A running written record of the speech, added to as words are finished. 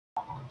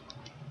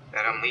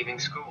That I'm leaving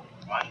school.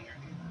 What?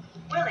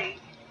 Willie,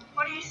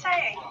 what are you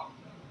saying?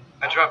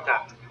 I dropped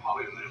out.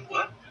 Wait a minute,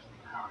 what?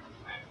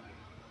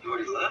 You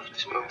already left?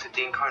 Spoke to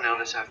Dean Carnell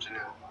this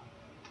afternoon.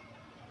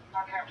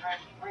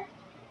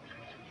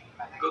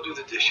 Go do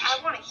the dishes.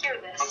 I want to hear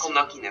this. Uncle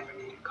Nucky never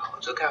needed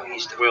college. Look how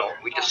he's doing. Will,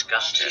 we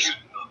discussed this.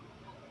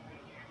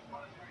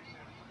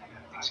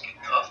 Things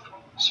get tough,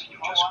 so you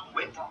just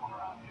quit.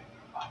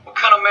 What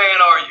kind of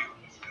man are you?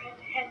 His friend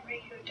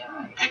Henry who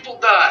died. People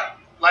die.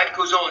 Life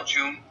goes on,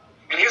 June.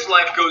 And his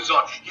life goes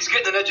on. He's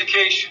getting an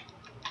education.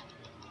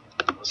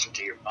 Listen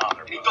to your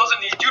father. And he doesn't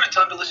need you to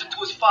tell him to listen to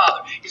his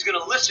father. He's going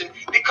to listen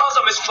because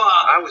I'm his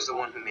father. I was the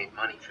one who made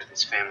money for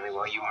this family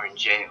while you were in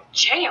jail.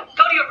 Jail?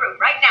 Go to your room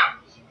right now.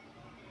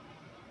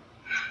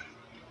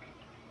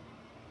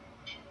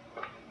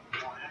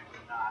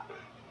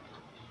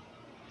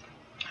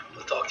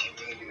 I'll talk to you,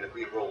 Dean. You're going to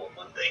re-roll on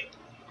Monday.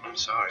 I'm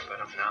sorry, but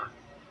I'm not.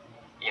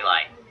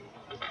 Eli,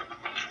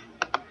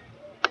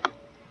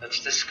 let's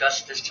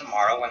discuss this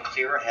tomorrow when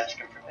clearer heads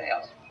can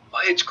prevail.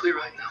 My head's clear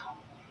right now.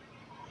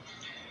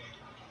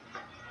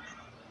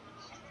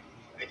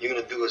 And you're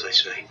going to do as I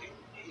say.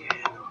 Get your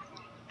hand off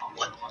me.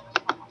 What?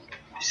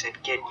 I said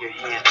get your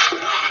hand.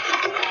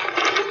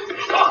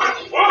 Fuck.